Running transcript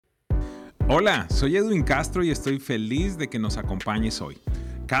Hola, soy Edwin Castro y estoy feliz de que nos acompañes hoy.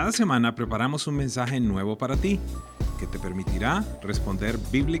 Cada semana preparamos un mensaje nuevo para ti, que te permitirá responder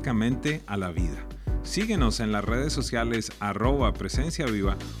bíblicamente a la vida. Síguenos en las redes sociales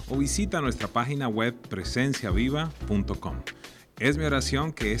 @presenciaviva o visita nuestra página web presenciaviva.com. Es mi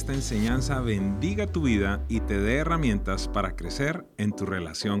oración que esta enseñanza bendiga tu vida y te dé herramientas para crecer en tu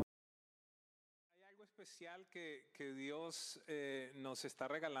relación. Hay algo especial que Dios nos está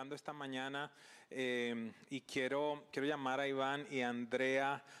regalando esta mañana y quiero llamar a Iván y a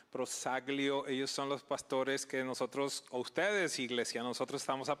Andrea Prosaglio. Ellos son los pastores que nosotros, o ustedes iglesia, nosotros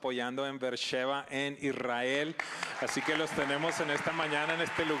estamos apoyando en Beersheba, en Israel. Así que los tenemos en esta mañana en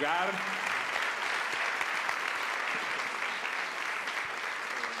este lugar.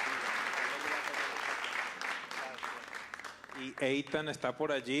 Y Eitan está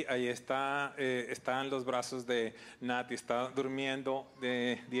por allí, ahí está en los brazos de Nati, está durmiendo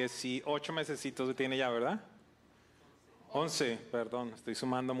de 18 mesecitos, tiene ya, ¿verdad? 11, perdón, estoy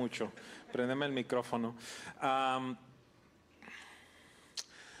sumando mucho. Préndeme el micrófono.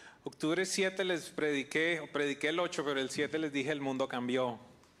 Octubre 7 les prediqué el 8, pero el 7 les dije el mundo cambió,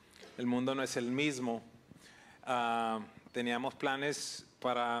 el mundo no es el mismo. Teníamos planes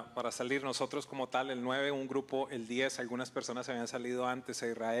para salir nosotros como tal, el 9, un grupo, el 10, algunas personas habían salido antes a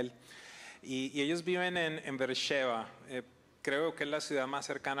Israel. Y ellos viven en Beersheba, creo que es la ciudad más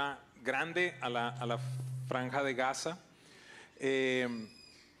cercana, grande a la franja de Gaza.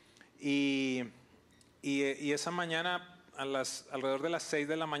 Y esa mañana, alrededor de las 6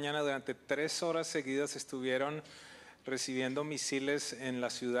 de la mañana, durante 3 horas seguidas estuvieron recibiendo misiles en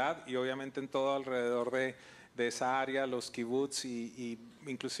la ciudad y obviamente en todo alrededor de esa área, los kibbutz y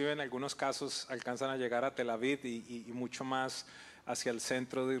inclusive en algunos casos alcanzan a llegar a Tel Aviv y mucho más hacia el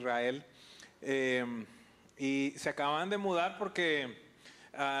centro de Israel. Y se acaban de mudar porque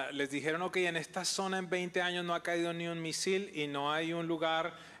les dijeron, ok, en esta zona en 20 años no ha caído ni un misil y no hay un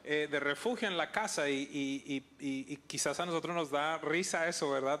lugar de refugio en la casa y quizás a nosotros nos da risa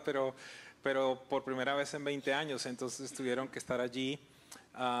eso, ¿verdad? Pero por primera vez en 20 años, entonces tuvieron que estar allí.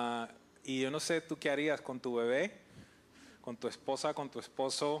 Y yo no sé, ¿tú qué harías con tu bebé, con tu esposa, con tu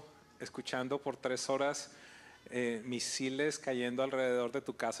esposo, escuchando por 3 horas misiles cayendo alrededor de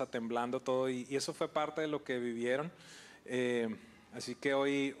tu casa, temblando todo? Y eso fue parte de lo que vivieron. Así que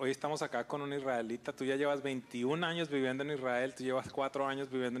hoy estamos acá con un israelita. Tú ya llevas 21 años viviendo en Israel, tú llevas 4 años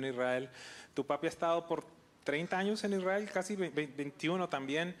viviendo en Israel. Tu papi ha estado por 30 años en Israel, casi 21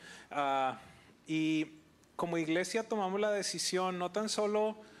 también. Y como iglesia tomamos la decisión no tan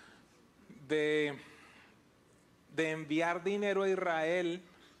solo de enviar dinero a Israel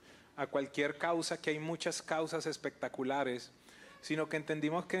a cualquier causa, que hay muchas causas espectaculares, sino que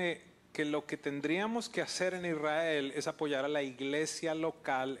entendimos que lo que tendríamos que hacer en Israel es apoyar a la iglesia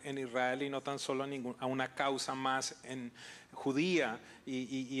local en Israel y no tan solo a una causa más judía,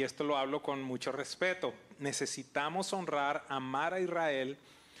 y esto lo hablo con mucho respeto. Necesitamos honrar, amar a Israel,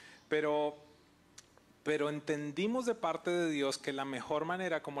 pero entendimos de parte de Dios que la mejor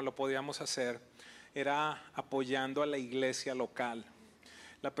manera como lo podíamos hacer era apoyando a la iglesia local.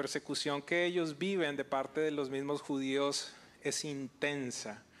 La persecución que ellos viven de parte de los mismos judíos es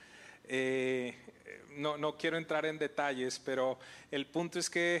intensa. No quiero entrar en detalles, pero el punto es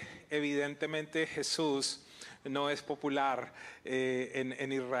que evidentemente Jesús no es popular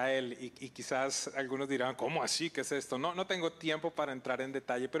en Israel y quizás algunos dirán, ¿cómo así? ¿Qué es esto? No tengo tiempo para entrar en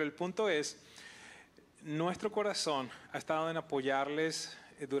detalle, pero el punto es, nuestro corazón ha estado en apoyarles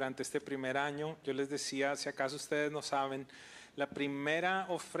durante este primer año. Yo les decía, si acaso ustedes no saben, la primera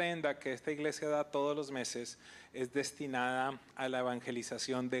ofrenda que esta iglesia da todos los meses es destinada a la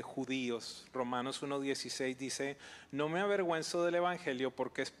evangelización de judíos. Romanos 1:16 dice, no me avergüenzo del evangelio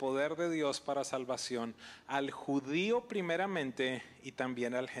porque es poder de Dios para salvación al judío primeramente y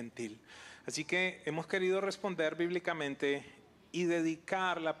también al gentil. Así que hemos querido responder bíblicamente y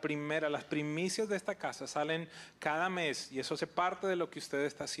dedicar las primicias de esta casa salen cada mes, y eso hace parte de lo que usted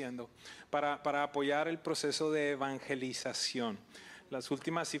está haciendo para apoyar el proceso de evangelización. Las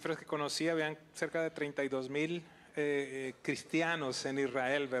últimas cifras que conocí, habían cerca de 32,000 cristianos en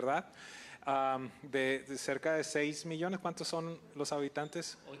Israel, ¿verdad? De cerca de 6 millones, ¿cuántos son los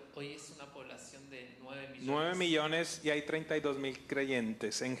habitantes? Hoy es una población de 9 millones. 9 millones y hay 32,000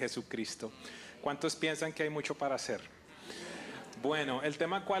 creyentes en Jesucristo. ¿Cuántos piensan que hay mucho para hacer? Bueno, el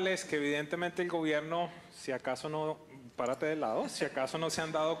tema cuál es, que evidentemente el gobierno, si acaso no, párate de lado, si acaso no se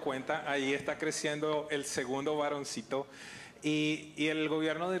han dado cuenta, ahí está creciendo el segundo varoncito y el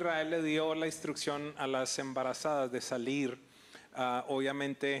gobierno de Israel le dio la instrucción a las embarazadas de salir,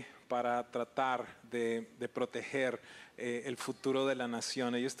 obviamente para tratar de proteger el futuro de la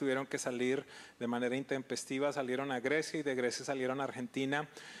nación. Ellos tuvieron que salir de manera intempestiva, salieron a Grecia y de Grecia salieron a Argentina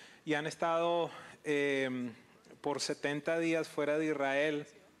y han estado por 70 días fuera de Israel,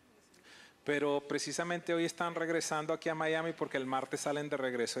 pero precisamente hoy están regresando aquí a Miami porque el martes salen de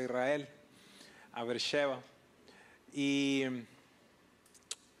regreso a Israel, a Beersheba. Y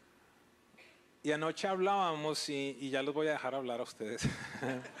anoche hablábamos, y ya los voy a dejar hablar a ustedes.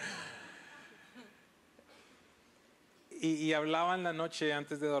 y hablaba en la noche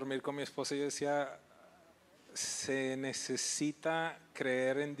antes de dormir con mi esposa y yo decía, se necesita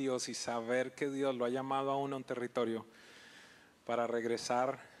creer en Dios y saber que Dios lo ha llamado a uno a un territorio para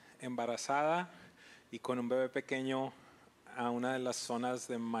regresar embarazada y con un bebé pequeño a una de las zonas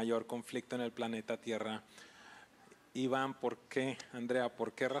de mayor conflicto en el planeta Tierra. Iván, ¿por qué? Andrea,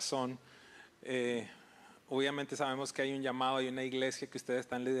 ¿por qué razón? Obviamente sabemos que hay un llamado, hay una iglesia que ustedes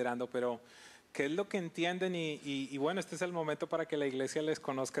están liderando, pero ¿qué es lo que entienden? Y bueno, este es el momento para que la iglesia les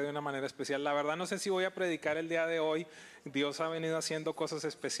conozca de una manera especial. La verdad no sé si voy a predicar el día de hoy. Dios ha venido haciendo cosas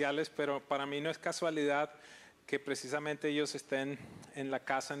especiales, pero para mí no es casualidad que precisamente ellos estén en la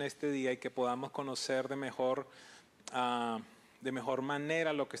casa en este día y que podamos conocer de mejor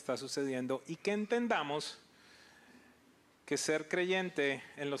manera lo que está sucediendo y que entendamos que ser creyente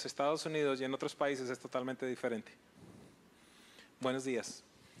en los Estados Unidos y en otros países es totalmente diferente. Buenos días.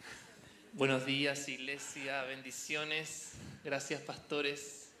 Buenos días, iglesia, bendiciones. Gracias,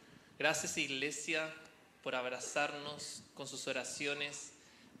 pastores. Gracias, iglesia, por abrazarnos con sus oraciones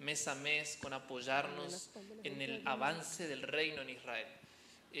mes a mes, con apoyarnos en el avance del reino en Israel.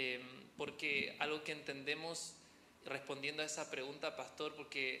 Porque algo que entendemos, respondiendo a esa pregunta, pastor, ¿por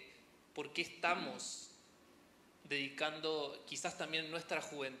qué estamos dedicando quizás también nuestra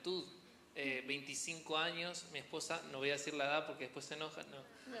juventud? 25 años, mi esposa, no voy a decir la edad porque después se enoja,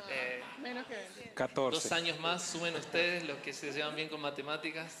 menos que 14. 2 años más, sumen ustedes los que se llevan bien con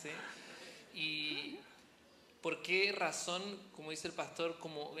matemáticas, ¿sí? Y ¿por qué razón, como dice el pastor,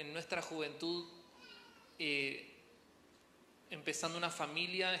 como en nuestra juventud, empezando una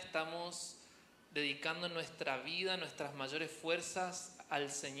familia, estamos dedicando nuestra vida, nuestras mayores fuerzas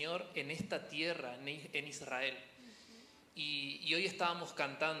al Señor en esta tierra, en Israel? Y hoy estábamos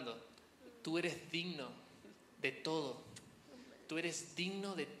cantando, tú eres digno de todo, tú eres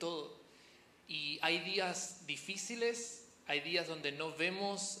digno de todo. Y hay días difíciles, hay días donde no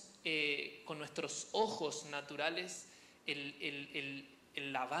vemos con nuestros ojos naturales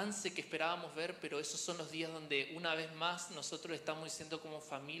el avance que esperábamos ver, pero esos son los días donde una vez más nosotros estamos diciendo como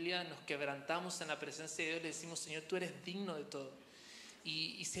familia, nos quebrantamos en la presencia de Dios, le decimos, Señor, tú eres digno de todo.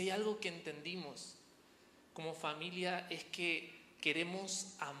 Y si hay algo que entendimos como familia es que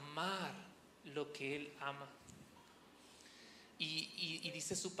queremos amar lo que Él ama. Y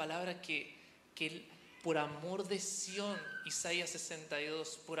dice su palabra que Él, por amor de Sión, Isaías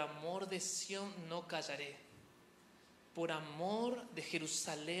 62, por amor de Sión no callaré, por amor de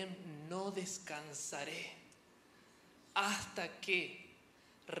Jerusalén no descansaré, hasta que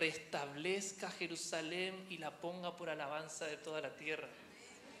restablezca Jerusalén y la ponga por alabanza de toda la tierra.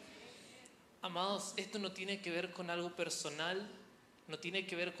 Amados, esto no tiene que ver con algo personal, no tiene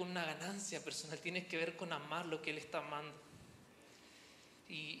que ver con una ganancia personal, tiene que ver con amar lo que Él está amando.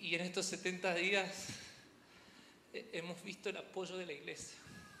 Y en estos 70 días hemos visto el apoyo de la iglesia.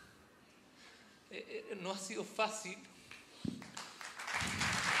 No ha sido fácil.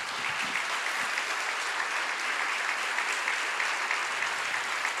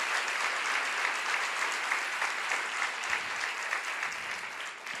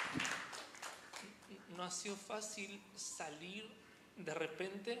 No ha sido fácil salir de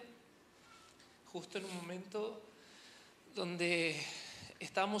repente, justo en un momento donde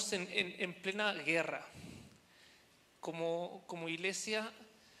estamos en plena guerra. Como iglesia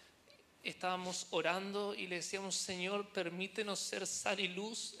estábamos orando y le decíamos, Señor, permítenos ser sal y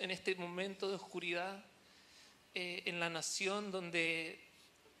luz en este momento de oscuridad en la nación donde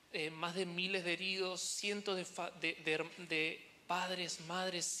más de miles de heridos, cientos de padres,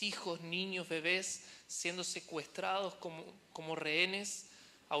 madres, hijos, niños, bebés siendo secuestrados como rehenes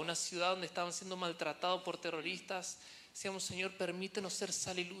a una ciudad donde estaban siendo maltratados por terroristas. Decíamos, Señor, permítenos ser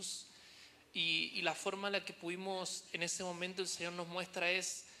sal y luz. Y la forma en la que pudimos en ese momento el Señor nos muestra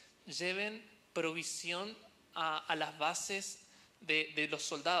es, lleven provisión a las bases de los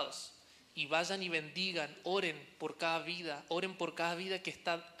soldados y vayan y bendigan, oren por cada vida que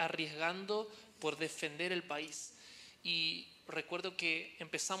está arriesgando por defender el país. Y recuerdo que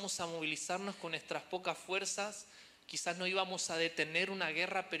empezamos a movilizarnos con nuestras pocas fuerzas. Quizás no íbamos a detener una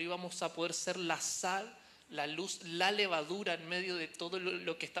guerra, pero íbamos a poder ser la sal, la luz, la levadura en medio de todo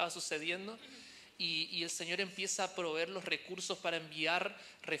lo que estaba sucediendo. Y el Señor empieza a proveer los recursos para enviar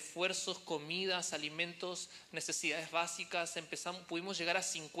refuerzos, comidas, alimentos, necesidades básicas. Pudimos llegar a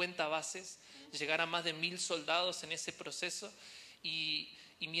 50 bases, llegar a más de 1000 soldados en ese proceso. Y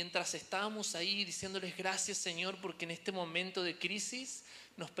mientras estábamos ahí diciéndoles gracias, Señor, porque en este momento de crisis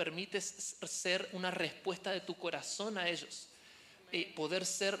nos permites ser una respuesta de tu corazón a ellos. Poder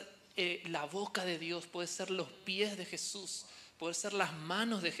ser la boca de Dios, poder ser los pies de Jesús, poder ser las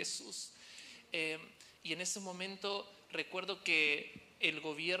manos de Jesús. Y en ese momento recuerdo que el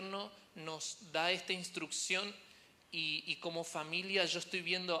gobierno nos da esta instrucción y como familia yo estoy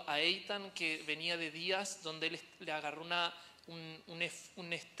viendo a Eitan, que venía de días donde él le agarró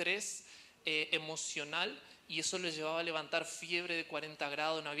un estrés emocional, y eso le llevaba a levantar fiebre de 40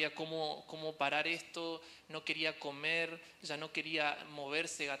 grados, no había cómo parar esto, no quería comer, ya no quería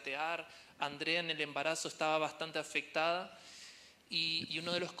moverse, gatear. Andrea en el embarazo estaba bastante afectada. Y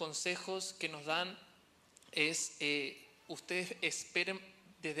uno de los consejos que nos dan es, ustedes esperen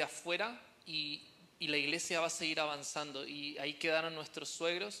desde afuera y la iglesia va a seguir avanzando. Y ahí quedaron nuestros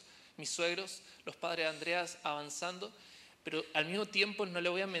suegros, mis suegros, los padres de Andrea avanzando. Pero al mismo tiempo no le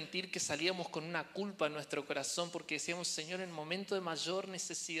voy a mentir que salíamos con una culpa en nuestro corazón, porque decíamos, Señor, en el momento de mayor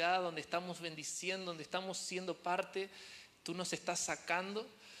necesidad, donde estamos bendiciendo, donde estamos siendo parte, tú nos estás sacando.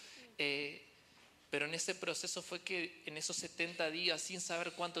 Pero en ese proceso fue que en esos 70 días, sin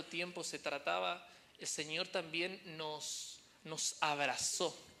saber cuánto tiempo se trataba, el Señor también nos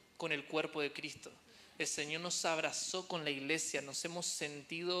abrazó con el cuerpo de Cristo. El Señor nos abrazó con la iglesia, nos hemos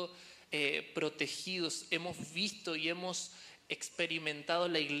sentido protegidos, hemos visto y hemos experimentado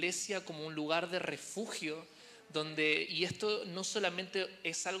la iglesia como un lugar de refugio, y esto no solamente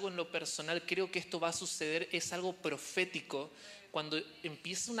es algo en lo personal, creo que esto va a suceder, es algo profético, cuando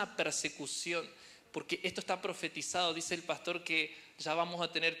empieza una persecución. Porque esto está profetizado, dice el pastor que ya vamos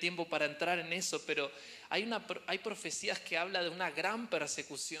a tener tiempo para entrar en eso, pero hay profecías que hablan de una gran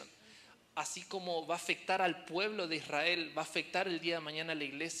persecución, así como va a afectar al pueblo de Israel, va a afectar el día de mañana a la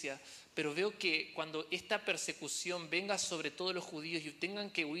iglesia. Pero veo que cuando esta persecución venga sobre todos los judíos y tengan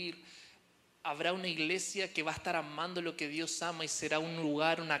que huir, habrá una iglesia que va a estar amando lo que Dios ama y será un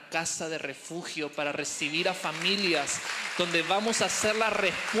lugar, una casa de refugio para recibir a familias, donde vamos a hacer la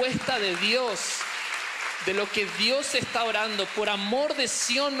respuesta de Dios, de lo que Dios está orando. Por amor de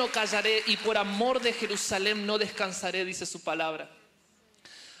Sión no callaré y por amor de Jerusalén no descansaré, dice su palabra.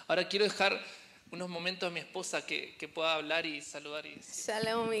 Ahora quiero dejar unos momentos a mi esposa que pueda hablar y saludar.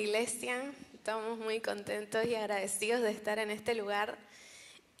 Shalom, mi iglesia. Estamos muy contentos y agradecidos de estar en este lugar.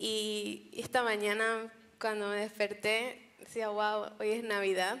 Y esta mañana cuando me desperté decía, wow, hoy es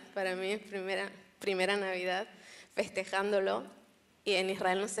Navidad. Para mí es primera Navidad festejándolo. Y en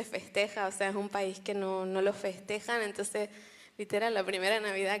Israel no se festeja, o sea, es un país que no lo festejan. Entonces, literal, la primera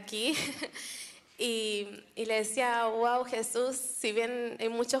Navidad aquí. Y le decía, wow, Jesús, si bien hay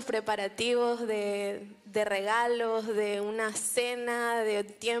muchos preparativos de regalos, de una cena, de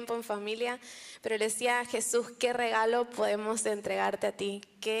tiempo en familia, pero le decía, Jesús, ¿qué regalo podemos entregarte a ti?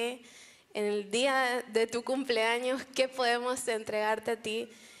 ¿Qué en el día de tu cumpleaños, qué podemos entregarte a ti?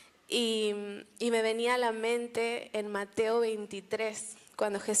 Y me venía a la mente en Mateo 23,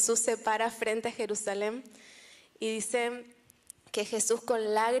 cuando Jesús se para frente a Jerusalén y dice que Jesús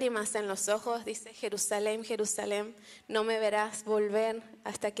con lágrimas en los ojos dice, Jerusalén, Jerusalén, no me verás volver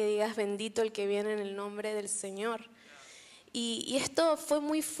hasta que digas bendito el que viene en el nombre del Señor. Y esto fue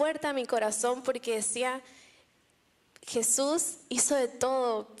muy fuerte a mi corazón porque decía, Jesús hizo de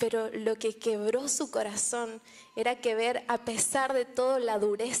todo, pero lo que quebró su corazón era que ver, a pesar de todo, la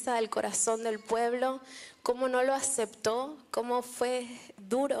dureza del corazón del pueblo, cómo no lo aceptó, cómo fue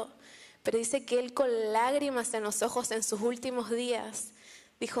duro. Pero dice que él con lágrimas en los ojos en sus últimos días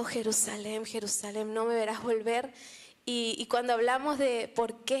dijo, Jerusalén, Jerusalén, no me verás volver. Y cuando hablamos de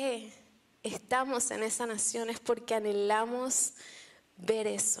por qué estamos en esa nación es porque anhelamos ver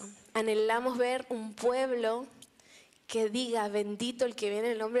eso. Anhelamos ver un pueblo que diga, bendito el que viene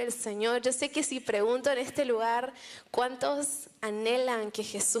en el nombre del Señor. Yo sé que si pregunto en este lugar, ¿cuántos anhelan que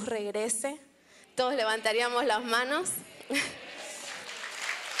Jesús regrese? Todos levantaríamos las manos.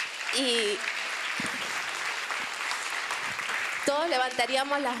 Y todos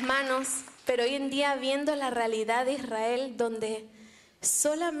levantaríamos las manos, pero hoy en día viendo la realidad de Israel, donde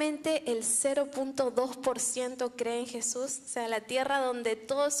solamente el 0.2% cree en Jesús, o sea, la tierra donde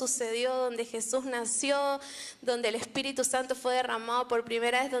todo sucedió, donde Jesús nació, donde el Espíritu Santo fue derramado por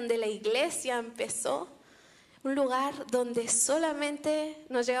primera vez, donde la iglesia empezó, un lugar donde solamente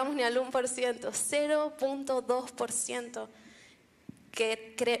no llegamos ni al 1%, 0.2%.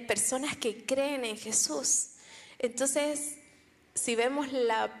 personas que creen en Jesús. Entonces, si vemos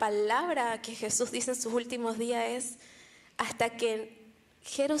la palabra que Jesús dice en sus últimos días es, hasta que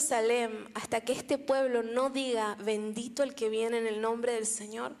Jerusalén, hasta que este pueblo no diga bendito el que viene en el nombre del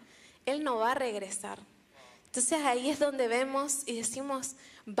Señor, Él no va a regresar. Entonces ahí es donde vemos y decimos,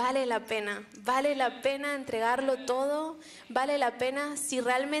 vale la pena entregarlo todo, vale la pena si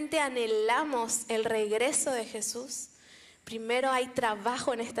realmente anhelamos el regreso de Jesús. Primero hay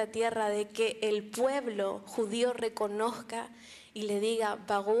trabajo en esta tierra de que el pueblo judío reconozca y le diga,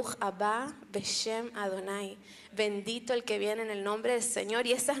 Baruch Abba Beshem Adonai, bendito el que viene en el nombre del Señor.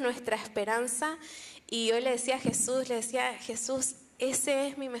 Y esa es nuestra esperanza. Y hoy le decía a Jesús, ese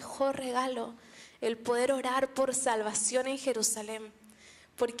es mi mejor regalo, el poder orar por salvación en Jerusalén.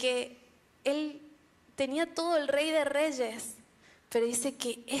 Porque Él tenía todo el Rey de Reyes, pero dice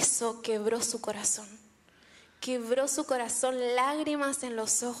que eso quebró su corazón. Quebró su corazón, lágrimas en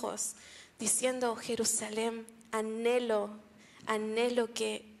los ojos, diciendo, Jerusalén, anhelo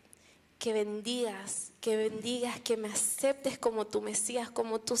que bendigas, que me aceptes como tu Mesías,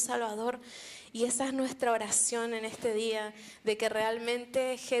 como tu Salvador. Y esa es nuestra oración en este día, de que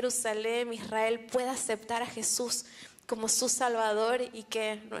realmente Jerusalén, Israel, pueda aceptar a Jesús como su Salvador y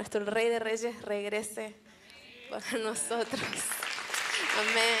que nuestro Rey de Reyes regrese para nosotros.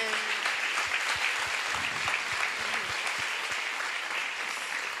 Amén.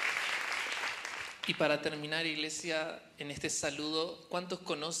 Y para terminar, iglesia, en este saludo, ¿cuántos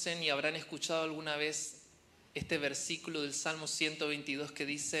conocen y habrán escuchado alguna vez este versículo del Salmo 122 que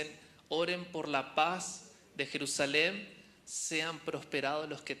dicen, oren por la paz de Jerusalén, sean prosperados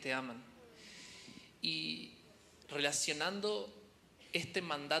los que te aman? Y relacionando este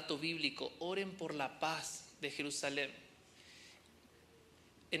mandato bíblico, oren por la paz de Jerusalén.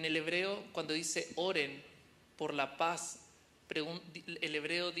 En el hebreo, cuando dice oren por la paz, el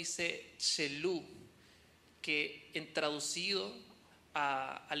hebreo dice shelú, que en traducido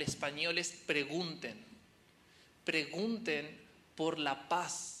al español es pregunten. Pregunten por la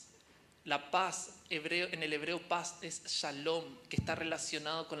paz. La paz, en el hebreo paz es shalom, que está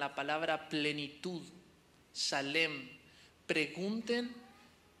relacionado con la palabra plenitud, shalem. Pregunten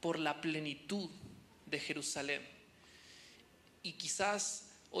por la plenitud de Jerusalén. Y quizás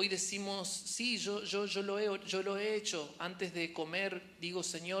hoy decimos, sí, yo lo he hecho. Antes de comer digo,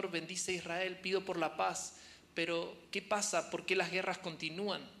 Señor, bendice a Israel, pido por la paz. Pero, ¿qué pasa? ¿Por qué las guerras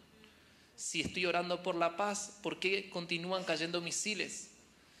continúan? Si estoy orando por la paz, ¿por qué continúan cayendo misiles?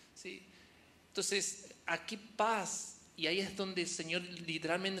 ¿Sí? Entonces, ¿a qué paz? Y ahí es donde el Señor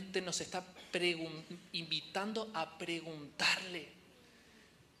literalmente nos está invitando a preguntarle.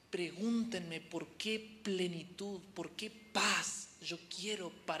 Pregúntenme por qué plenitud, por qué paz yo quiero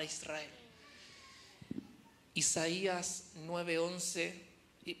para Israel. Isaías 9,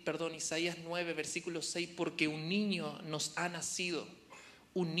 versículo 6, porque un niño nos ha nacido,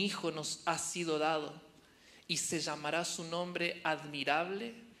 un hijo nos ha sido dado, y se llamará su nombre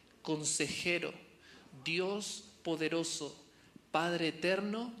admirable, consejero, Dios poderoso, Padre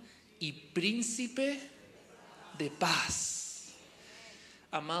eterno y príncipe de paz.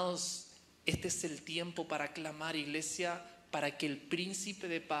 Amados, este es el tiempo para clamar, iglesia, para que el príncipe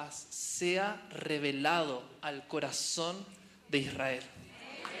de paz sea revelado al corazón de Israel.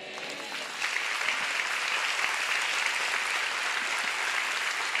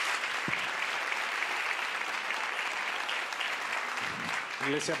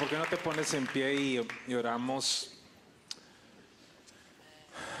 Iglesia, ¿por qué no te pones en pie y oramos?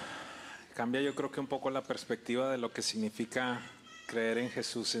 Cambia, yo creo que un poco la perspectiva de lo que significa creer en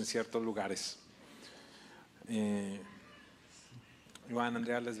Jesús en ciertos lugares. Iván,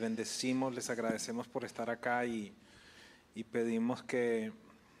 Andrea, les bendecimos, les agradecemos por estar acá y pedimos que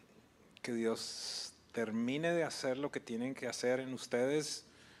Dios termine de hacer lo que tienen que hacer en ustedes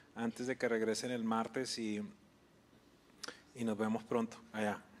antes de que regresen el martes y nos vemos pronto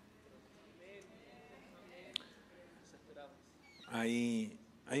allá.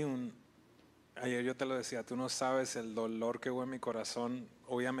 Ayer yo te lo decía, tú no sabes el dolor que hubo en mi corazón,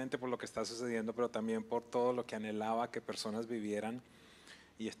 obviamente por lo que está sucediendo, pero también por todo lo que anhelaba que personas vivieran.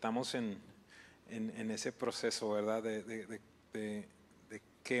 Y estamos en ese proceso, ¿verdad? De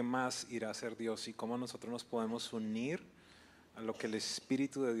qué más irá a hacer Dios y cómo nosotros nos podemos unir a lo que el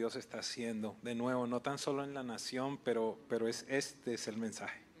Espíritu de Dios está haciendo. De nuevo, no tan solo en la nación, pero este es el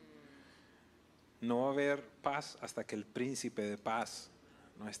mensaje. No va a haber paz hasta que el príncipe de paz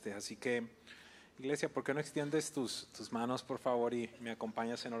no esté. Así que, iglesia, ¿por qué no extiendes tus manos, por favor, y me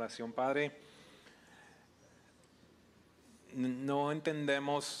acompañas en oración? Padre, no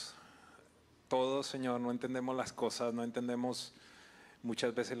entendemos todo, Señor, no entendemos las cosas, no entendemos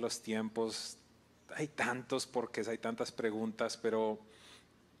muchas veces los tiempos, hay tantos porqués, hay tantas preguntas, pero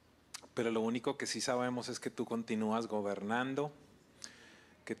lo único que sí sabemos es que tú continúas gobernando,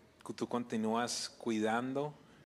 que tú continúas cuidando,